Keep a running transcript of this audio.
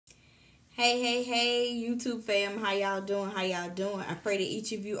Hey, YouTube fam, how y'all doing? How y'all doing? I pray that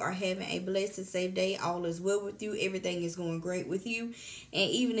each of you are having a blessed and safe day. All is well with you. Everything is going great with you. And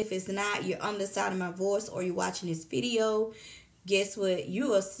even if it's not, you're on the side of my voice or you're watching this video, guess what?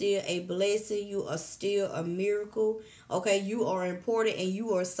 You are still a blessing. You are still a miracle. Okay, you are important and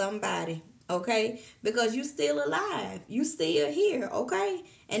you are somebody. Okay, because you still alive. You still here. Okay,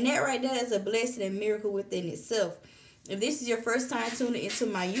 and that right there is a blessing and miracle within itself. If this is your first time tuning into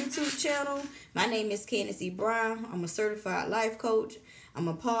my YouTube channel, my name is Candace E. Brown. I'm a certified life coach. I'm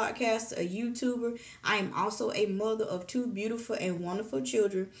a podcaster, a YouTuber. I am also a mother of two beautiful and wonderful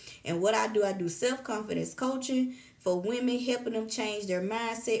children. And what I do self-confidence coaching for women, helping them change their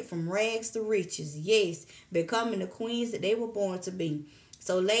mindset from rags to riches. Yes, becoming the queens that they were born to be.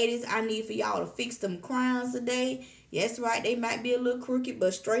 So, ladies, I need for y'all to fix them crowns today. Yes, right, they might be a little crooked,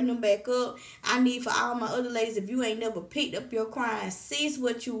 but straighten them back up. I need for all my other ladies, if you ain't never picked up your crown, sis,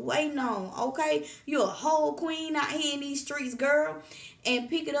 what you waiting on, okay? You're a whole queen out here in these streets, girl. And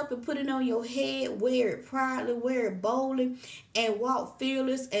pick it up and put it on your head. Wear it proudly, wear it boldly, and walk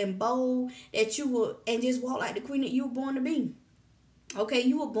fearless and bold that you will, and just walk like the queen that you were born to be. Okay,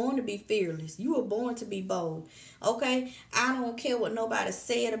 you were born to be fearless. You were born to be bold. Okay, I don't care what nobody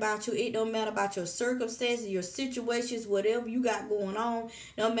said about you. It don't matter about your circumstances, your situations, whatever you got going on.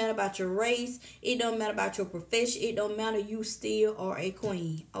 It don't matter about your race. It don't matter about your profession. It don't matter. You still are a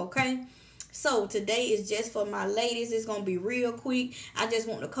queen. Okay. So today is just for my ladies. It's gonna be real quick. I just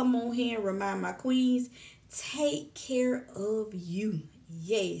want to come on here and remind my queens, take care of you.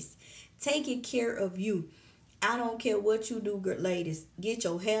 Yes, taking care of you. I don't care what you do, good ladies. Get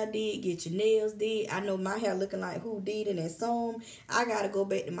your hair did, get your nails did. I know my hair looking like who did in that song. I gotta go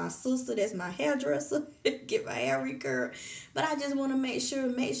back to my sister, that's my hairdresser, get my hair recurred. But I just want to make sure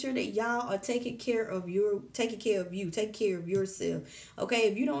that y'all are taking care of you, taking care of yourself. Okay,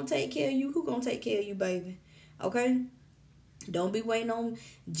 if you don't take care of you, who gonna take care of you, baby? Okay. Don't be waiting on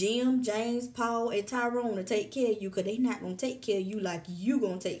Jim, James, Paul, and Tyrone to take care of you, because they not going to take care of you like you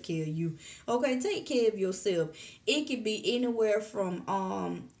going to take care of you. Okay, take care of yourself. It could be anywhere from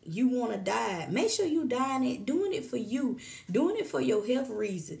you want to die. Make sure you dying it, doing it for you, doing it for your health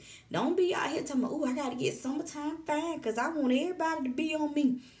reason. Don't be out here talking about, oh, I got to get summertime fine because I want everybody to be on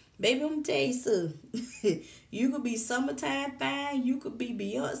me. Baby, I'm going to tell you something. You could be summertime fine. You could be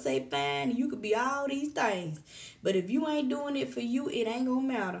Beyonce fine. You could be all these things. But if you ain't doing it for you, it ain't going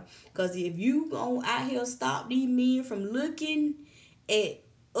to matter. Because if you go out here stop these men from looking at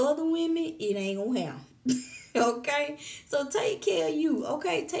other women, it ain't going to happen. Okay? So take care of you.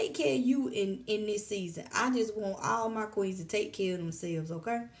 Okay? Take care of you in this season. I just want all my queens to take care of themselves.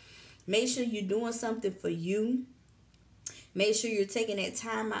 Okay? Make sure you're doing something for you. Make sure you're taking that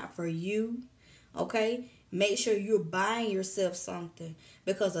time out for you. Okay? Make sure you're buying yourself something.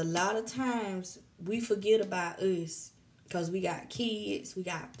 Because a lot of times we forget about us. Because we got kids, we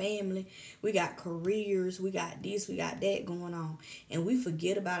got family, we got careers, we got this, we got that going on. And we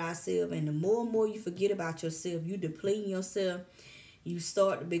forget about ourselves. And the more and more you forget about yourself, you depleting yourself. You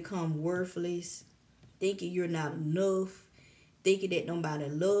start to become worthless. Thinking you're not enough. Thinking that nobody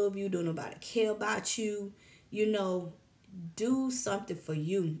love you. Don't nobody care about you. You know, do something for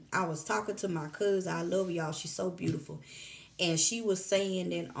you. I was talking to my cousin. I love y'all. She's so beautiful. And she was saying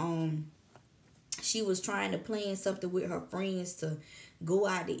that she was trying to plan something with her friends to go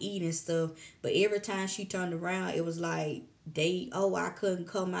out to eat and stuff. But every time she turned around, it was like I couldn't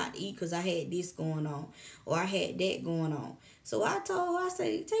come out to eat because I had this going on. Or I had that going on. So I told her, I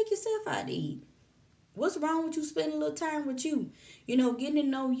said, take yourself out to eat. What's wrong with you spending a little time with you? You know, getting to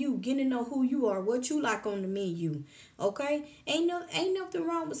know you, getting to know who you are, what you like on the menu. Okay? Ain't nothing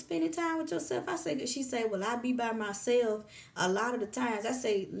wrong with spending time with yourself. She said, well, I be by myself a lot of the times. I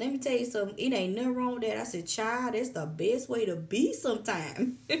say, let me tell you something. It ain't nothing wrong with that. I said, child, that's the best way to be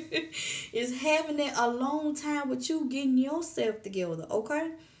sometimes. Is having that alone time with you, getting yourself together.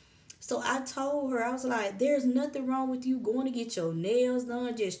 Okay? So I told her, I was like, there's nothing wrong with you going to get your nails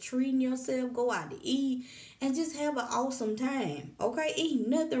done, just treating yourself, go out to eat, and just have an awesome time, okay? Ain't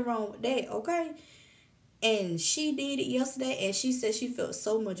nothing wrong with that, okay? And she did it yesterday, and she said she felt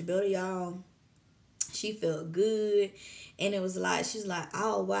so much better, y'all. She felt good, and it was like, she's like,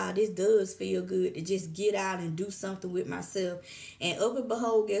 oh, wow, this does feel good to just get out and do something with myself. And up and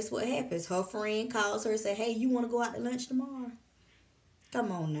behold, guess what happens? Her friend calls her and say, hey, you want to go out to lunch tomorrow?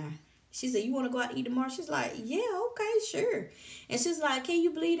 Come on now. She said, you want to go out to eat tomorrow? She's like, yeah, okay, sure. And she's like, can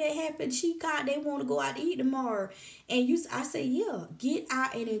you believe that happened? She called, they want to go out to eat tomorrow. And I said, yeah, get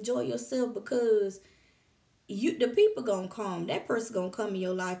out and enjoy yourself, because the people gonna come. That person gonna come in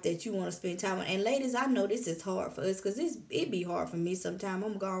your life that you want to spend time with. And ladies, I know this is hard for us because it be hard for me sometimes.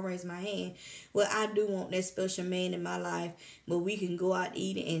 I'm gonna raise my hand. Well, I do want that special man in my life where we can go out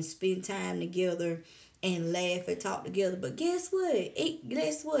eating and spend time together and laugh and talk together. But guess what?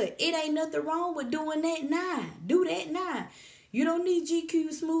 It ain't nothing wrong with doing that now. Do that now. You don't need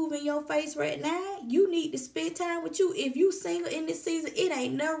GQ smooth in your face right now. You need to spend time with you. If you single in this season, it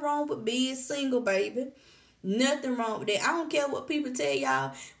ain't nothing wrong with being single, baby. Nothing wrong with that. I don't care what people tell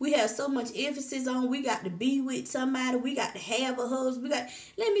y'all. We have so much emphasis on we got to be with somebody. We got to have a husband.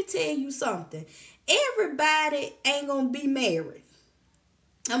 Let me tell you something. Everybody ain't going to be married.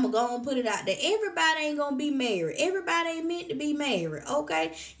 I'm going to go and put it out there. Everybody ain't going to be married. Everybody ain't meant to be married,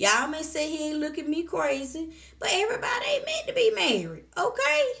 okay? Y'all may say here and look at me crazy, but everybody ain't meant to be married,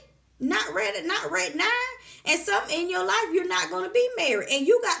 okay? Not right now. And some in your life, you're not going to be married. And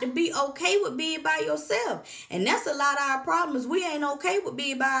you got to be okay with being by yourself. And that's a lot of our problems. We ain't okay with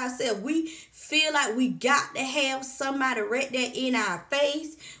being by ourselves. We feel like we got to have somebody right there in our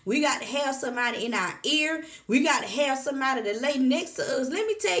face. We got to have somebody in our ear. We got to have somebody to lay next to us. Let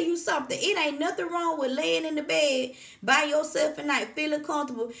me tell you something. It ain't nothing wrong with laying in the bed by yourself at night, feeling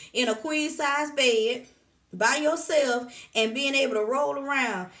comfortable in a queen size bed by yourself and being able to roll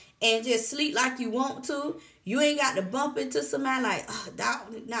around and just sleep like you want to. You ain't got to bump into somebody like, oh,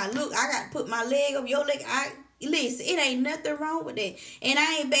 dog, now look, I got to put my leg up your leg. Listen, it ain't nothing wrong with that. And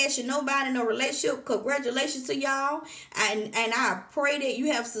I ain't bashing nobody in no relationship. Congratulations to y'all. And I pray that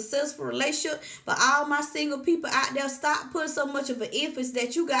you have a successful relationship. But all my single people out there, stop putting so much of an emphasis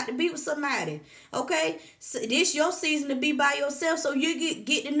that you got to be with somebody. Okay? So this your season to be by yourself so you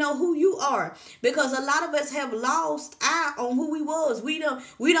get to know who you are. Because a lot of us have lost eye on who we was. We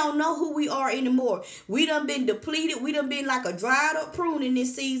don't know who we are anymore. We done been depleted. We done been like a dried up prune in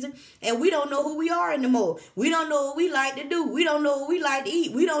this season. And we don't know who we are anymore. We don't know what we like to do. We don't know what we like to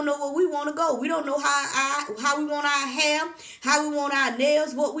eat. We don't know where we want to go. We don't know how we want our hair, how we want our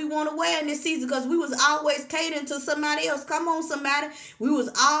nails, what we want to wear in this season because we was always catering to somebody else. Come on, somebody. We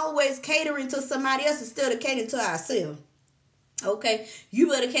was always catering to somebody else instead of catering to ourselves. Okay, you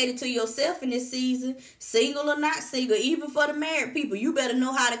better cater to yourself in this season, single or not single. Even for the married people, you better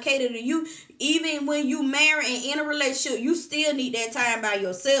know how to cater to you. Even when you marry and in a relationship, you still need that time by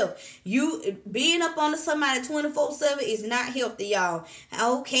yourself. You being up on somebody 24/7 is not healthy, y'all.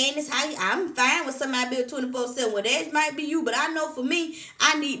 Oh, Candace, I'm fine with somebody being 24/7. Well, that might be you, but I know for me,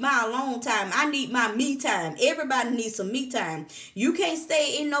 I need my alone time. I need my me time. Everybody needs some me time. You can't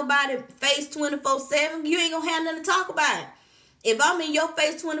stay in nobody's face 24/7. You ain't gonna have nothing to talk about. If I'm in your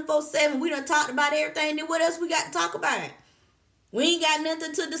face 24/7, we done talked about everything, then what else we got to talk about? We ain't got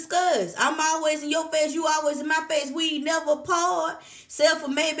nothing to discuss. I'm always in your face, you always in my face. We never part, except for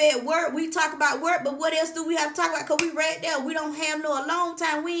maybe at work. We talk about work, but what else do we have to talk about? Because we right there. We don't have no alone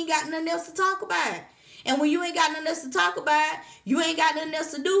time. We ain't got nothing else to talk about. And when you ain't got nothing else to talk about, you ain't got nothing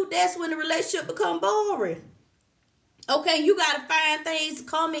else to do, that's when the relationship become boring. Okay, you got to find things,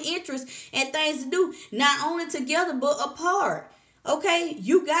 common interests, and things to do, not only together, but apart. Okay,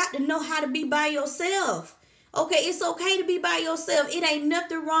 you got to know how to be by yourself. Okay, it's okay to be by yourself. It ain't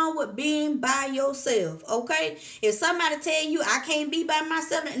nothing wrong with being by yourself. Okay, if somebody tell you I can't be by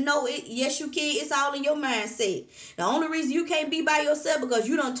myself, no, yes you can. It's all in your mindset. The only reason you can't be by yourself because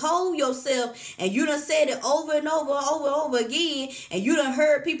you done told yourself and you done said it over and over again, and you done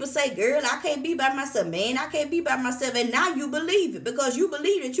heard people say, girl, I can't be by myself, man, I can't be by myself, and now you believe it because you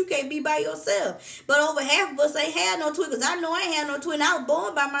believe that you can't be by yourself. But over half of us ain't had no twin, because I know I ain't had no twin. I was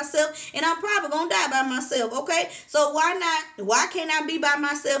born by myself, and I'm probably gonna die by myself. Okay, so why not? Why can't I be by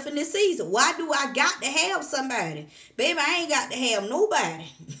myself in this season? Why do I got to have somebody? Baby, I ain't got to have nobody.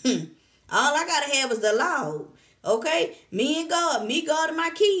 All I got to have is the Lord. Okay, me and God, God and my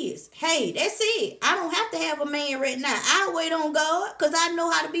kids. Hey, that's it. I don't have to have a man right now. I wait on God because I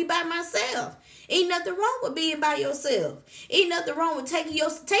know how to be by myself. Ain't nothing wrong with being by yourself. Ain't nothing wrong with take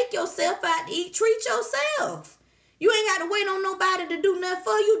yourself out to eat. Treat yourself. You ain't got to wait on nobody to do nothing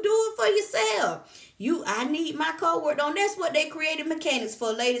for you. Do it for yourself. I need my car worked on. That's what they created mechanics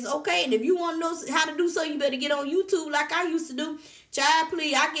for, ladies. Okay, and if you want to know how to do so, you better get on YouTube like I used to do. Child,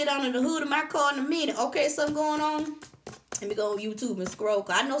 please, I get under the hood of my car in a minute. Okay, something going on? Let me go on YouTube and scroll.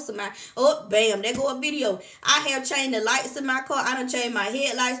 Cause I know somebody. Oh, bam, there go a video. I have changed the lights in my car. I done changed my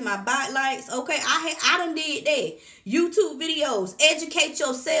headlights, my back lights. Okay, I done did that. YouTube videos. Educate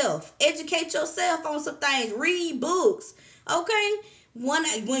yourself. Educate yourself on some things. Read books. Okay,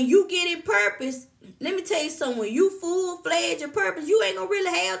 when you get in purpose, let me tell you something. When you full-fledged in purpose, you ain't gonna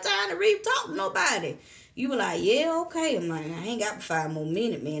really have time to talk to nobody. You be like, yeah, okay. I'm like, I ain't got 5 more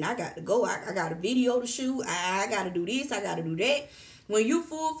minutes, man. I got to go. I got a video to shoot. I got to do this. I got to do that. When you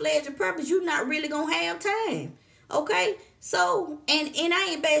full-fledged of purpose, you not really going to have time. Okay? So, and I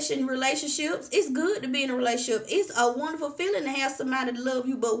ain't bashing relationships. It's good to be in a relationship. It's a wonderful feeling to have somebody to love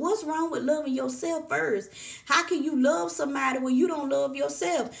you. But what's wrong with loving yourself first? How can you love somebody when you don't love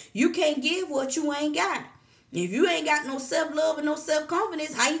yourself? You can't give what you ain't got. If you ain't got no self-love and no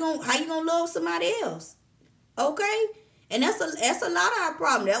self-confidence, how you gonna love somebody else? Okay? And that's a lot of our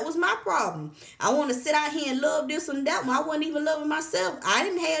problem. That was my problem. I want to sit out here and love this and that one. I wasn't even loving myself. I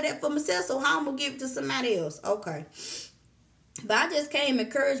didn't have that for myself, so how I'm going to give it to somebody else? Okay. But I just came to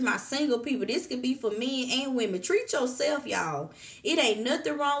encourage my single people. This could be for men and women. Treat yourself, y'all. It ain't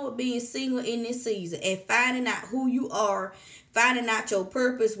nothing wrong with being single in this season and finding out who you are, finding out your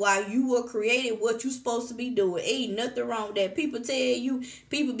purpose, why you were created, what you supposed to be doing. Ain't nothing wrong with that. People tell you,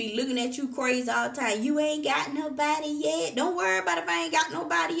 people be looking at you crazy all the time. You ain't got nobody yet. Don't worry about if I ain't got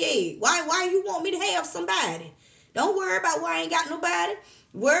nobody yet. Why you want me to have somebody? Don't worry about why I ain't got nobody.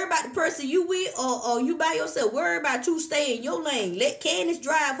 Worry about the person you with or you by yourself. Worry about you stay in your lane. Let Candace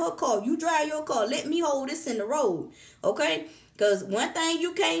drive her car. You drive your car. Let me hold this in the road. Okay? Because one thing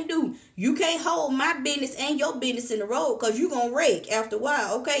you can't do, you can't hold my business and your business in the road because you're going to wreck after a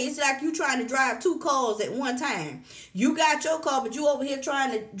while. Okay? It's like you trying to drive 2 cars at one time. You got your car, but you over here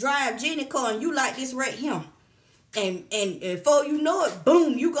trying to drive Jenny's car and you like this right here. And before you know it,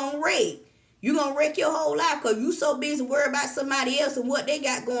 boom, you going to wreck. You're going to wreck your whole life because you so busy worrying about somebody else and what they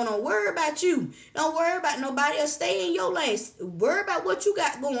got going on. Worry about you. Don't worry about nobody else. Stay in your lane. Worry about what you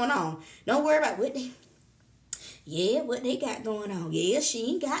got going on. Don't worry about what they got going on. Yeah,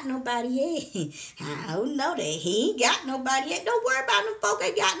 she ain't got nobody yet. I don't know that. He ain't got nobody yet. Don't worry about them folk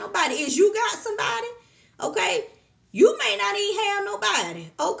ain't got nobody. Is you got somebody? Okay? You may not even have nobody.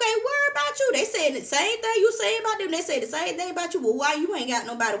 Okay, worry about you. They said the same thing you say about them. They say the same thing about you. Well, why you ain't got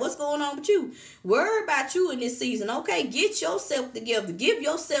nobody? What's going on with you? Worry about you in this season. Okay, get yourself together. Give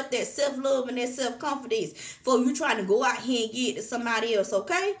yourself that self-love and that self-confidence before you trying to go out here and get to somebody else,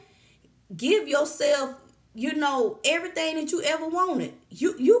 okay? Give yourself, everything that you ever wanted.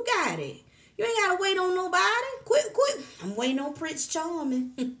 You got it. You ain't got to wait on nobody. Quit. I'm waiting on Prince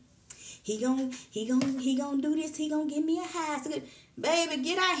Charming. He gon' do this. He gon' give me a house. Baby,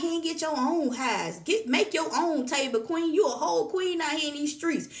 get out here and get your own house. Make your own table, queen. You a whole queen out here in these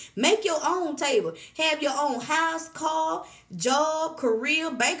streets. Make your own table. Have your own house, car, job, career,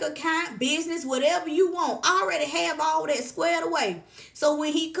 bank account, business, whatever you want. Already have all that squared away. So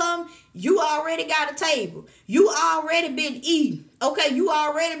when he come, you already got a table. You already been eating. Okay, you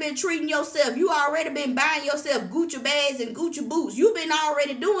already been treating yourself. You already been buying yourself Gucci bags and Gucci boots. You been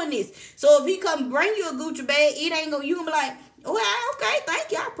already doing this. So if he come bring you a Gucci bag, you gonna be like, oh, okay,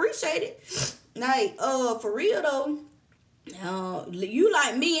 thank you, I appreciate it. Like, for real though, you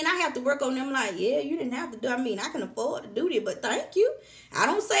like me and I have to work on them. Like, yeah, you didn't have to do. I mean, I can afford to do this, but thank you. I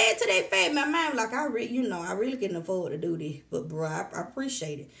don't say it to that fat. My mind like I really can afford to do this, but bro, I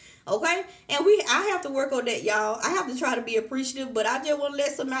appreciate it. Okay, and I have to work on that, y'all. I have to try to be appreciative, but I just want to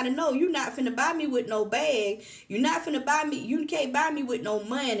let somebody know you're not finna buy me with no bag. You're not finna buy me. You can't buy me with no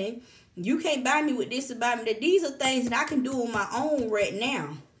money. You can't buy me with this and buy me that. These are things that I can do on my own right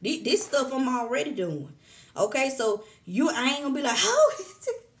now. This stuff I'm already doing. Okay, so I ain't gonna be like, oh,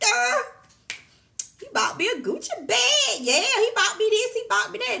 he bought me a Gucci bag. Yeah, he bought me this, he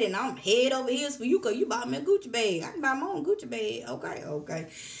bought me that, and I'm head over heels for you because you bought me a Gucci bag. I can buy my own Gucci bag. Okay.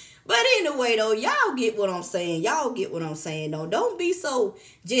 But anyway, though, y'all get what I'm saying. Though. Don't be so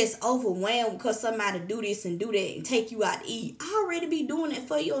just overwhelmed because somebody do this and do that and take you out to eat. Already be doing it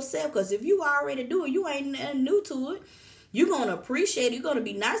for yourself because if you already do it, you ain't nothing new to it. You're going to appreciate it. You're going to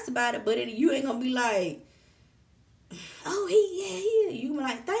be nice about it, but you ain't going to be like, oh, he. You be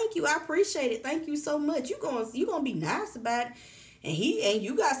like, thank you. I appreciate it. Thank you so much. You gonna be nice about it. And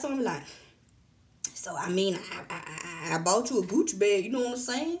you got something like, so, I mean, I bought you a Gucci bag. You know what I'm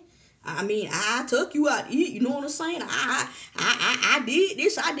saying? I mean, I took you out to eat, you know what I'm saying? I did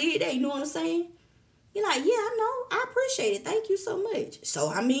this, I did that, you know what I'm saying? You're like, yeah, I know, I appreciate it, thank you so much. So,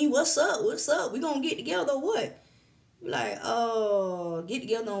 I mean, what's up? We gonna get together or what? You're like, oh, get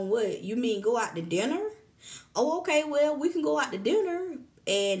together on what? You mean go out to dinner? Oh, okay, well, we can go out to dinner,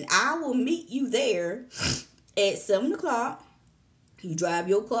 and I will meet you there at 7 o'clock. You drive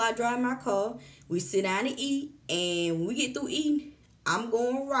your car, I drive my car. We sit down and eat, and when we get through eating, I'm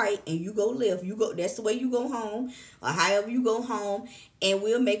going right and you go left. That's the way you go home, or however you go home, and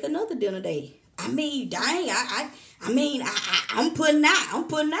we'll make another dinner day. I mean, dang, I'm putting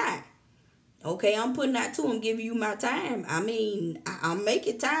out. Okay, I'm putting that to. I'm giving you my time. I mean, I'm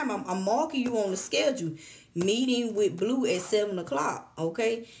making time. I'm marking you on the schedule. Meeting with Blue at 7 o'clock.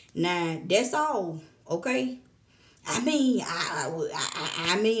 Okay, now that's all. Okay. I mean,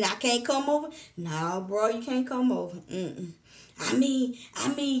 I can't come over. No, bro, you can't come over. I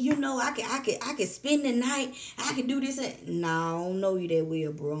can spend the night. I can do this. No, I don't know you that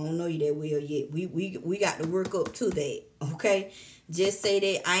well, bro. I don't know you that well yet. We got to work up to that. Okay, just say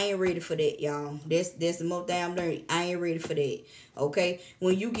that I ain't ready for that, y'all. That's the most thing I'm learning. I ain't ready for that. Okay,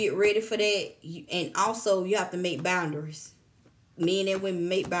 when you get ready for that, and also you have to make boundaries. Men and women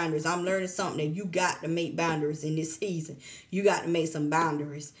make boundaries. I'm learning something that you got to make boundaries in this season. You got to make some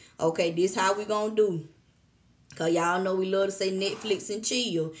boundaries. Okay, this how we gonna do. Cause y'all know we love to say Netflix and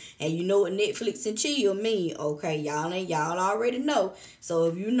chill. And you know what Netflix and chill mean. Okay, y'all already know. So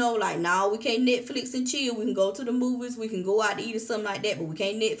if you know, like, nah, we can't Netflix and chill. We can go to the movies. We can go out to eat or something like that. But we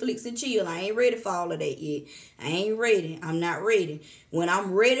can't Netflix and chill. I ain't ready for all of that yet. I ain't ready. I'm not ready. When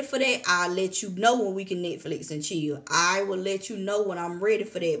I'm ready for that, I'll let you know when we can Netflix and chill. I will let you know when I'm ready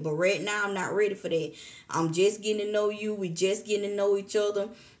for that. But right now, I'm not ready for that. I'm just getting to know you. We just getting to know each other.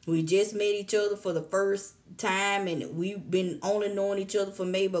 We just met each other for the first time, and we've been only knowing each other for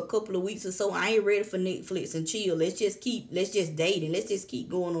maybe a couple of weeks or so. I ain't ready for Netflix and chill. Let's just dating. Let's just keep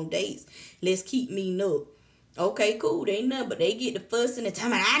going on dates. Let's keep meeting up. Okay, cool. They ain't nothing, but they get the fuss and the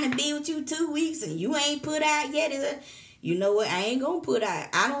time. I done been with you 2 weeks and you ain't put out yet. You know what? I ain't gonna put out.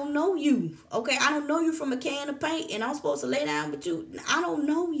 I don't know you. Okay, I don't know you from a can of paint, and I'm supposed to lay down with you. I don't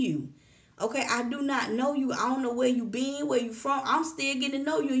know you. Okay, I do not know you. I don't know where you been, where you from. I'm still getting to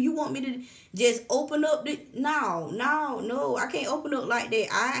know you. You want me to just open up the... No. I can't open up like that.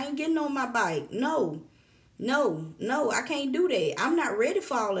 I ain't getting on my bike. No. I can't do that. I'm not ready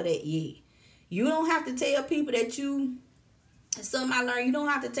for all of that yet. You don't have to tell people that you... Something I learned. You don't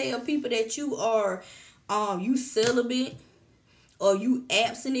have to tell people that you are... you celibate. Or you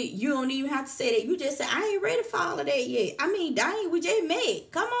abstinent. You don't even have to say that. You just say, I ain't ready for all of that yet. I mean, dang, we just met.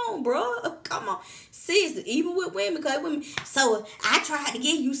 Come on, bro. Come on. Sis, even with women, because women. So, I tried to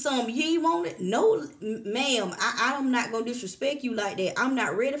give you some. You ain't want it? No, ma'am. I'm not going to disrespect you like that. I'm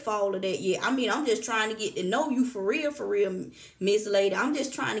not ready for all of that yet. I mean, I'm just trying to get to know you for real, Miss Lady. I'm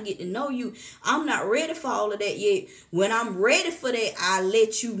just trying to get to know you. I'm not ready for all of that yet. When I'm ready for that, I'll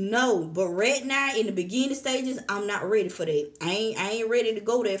let you know. But right now, in the beginning stages, I'm not ready for that. I ain't ready to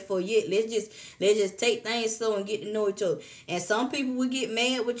go there for yet. Let's just take things slow and get to know each other. And some people will get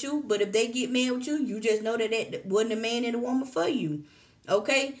mad with you, but if they get mad with you, you just know that wasn't a man and a woman for you.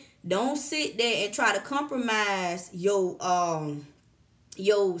 Okay? Don't sit there and try to compromise your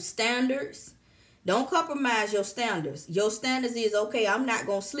standards. Don't compromise your standards. Your standards is, okay, I'm not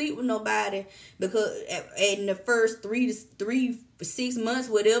going to sleep with nobody because in the first 3 to 6 months,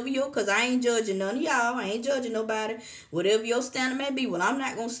 whatever because I ain't judging none of y'all. I ain't judging nobody. Whatever your standard may be, well, I'm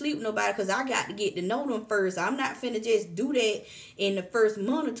not going to sleep with nobody because I got to get to know them first. I'm not finna just do that in the first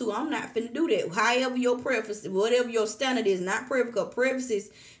month or two. I'm not finna do that. However your preference, whatever your standard is, not preference, because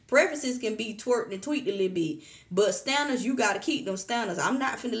preferences can be twerked and tweaked a little bit. But standards, you got to keep them standards. I'm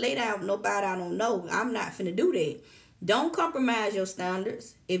not finna lay down with nobody I don't know. I'm not finna do that. Don't compromise your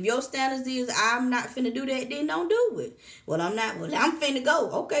standards. If your standards is, I'm not finna do that, then don't do it. Well, I'm finna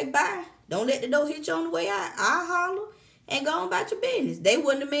go. Okay, bye. Don't let the door hit you on the way out. I'll holler and go on about your business. They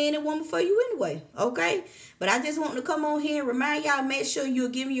wasn't a man and woman for you anyway. Okay? But I just want to come on here and remind y'all, make sure you're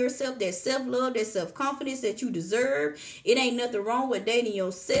giving yourself that self-love, that self-confidence that you deserve. It ain't nothing wrong with dating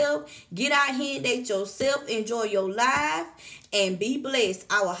yourself. Get out here and date yourself. Enjoy your life. And be blessed.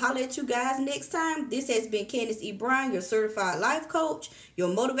 I will holler at you guys next time. This has been Candace E. Bryan, your certified life coach, your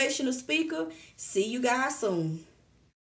motivational speaker. See you guys soon.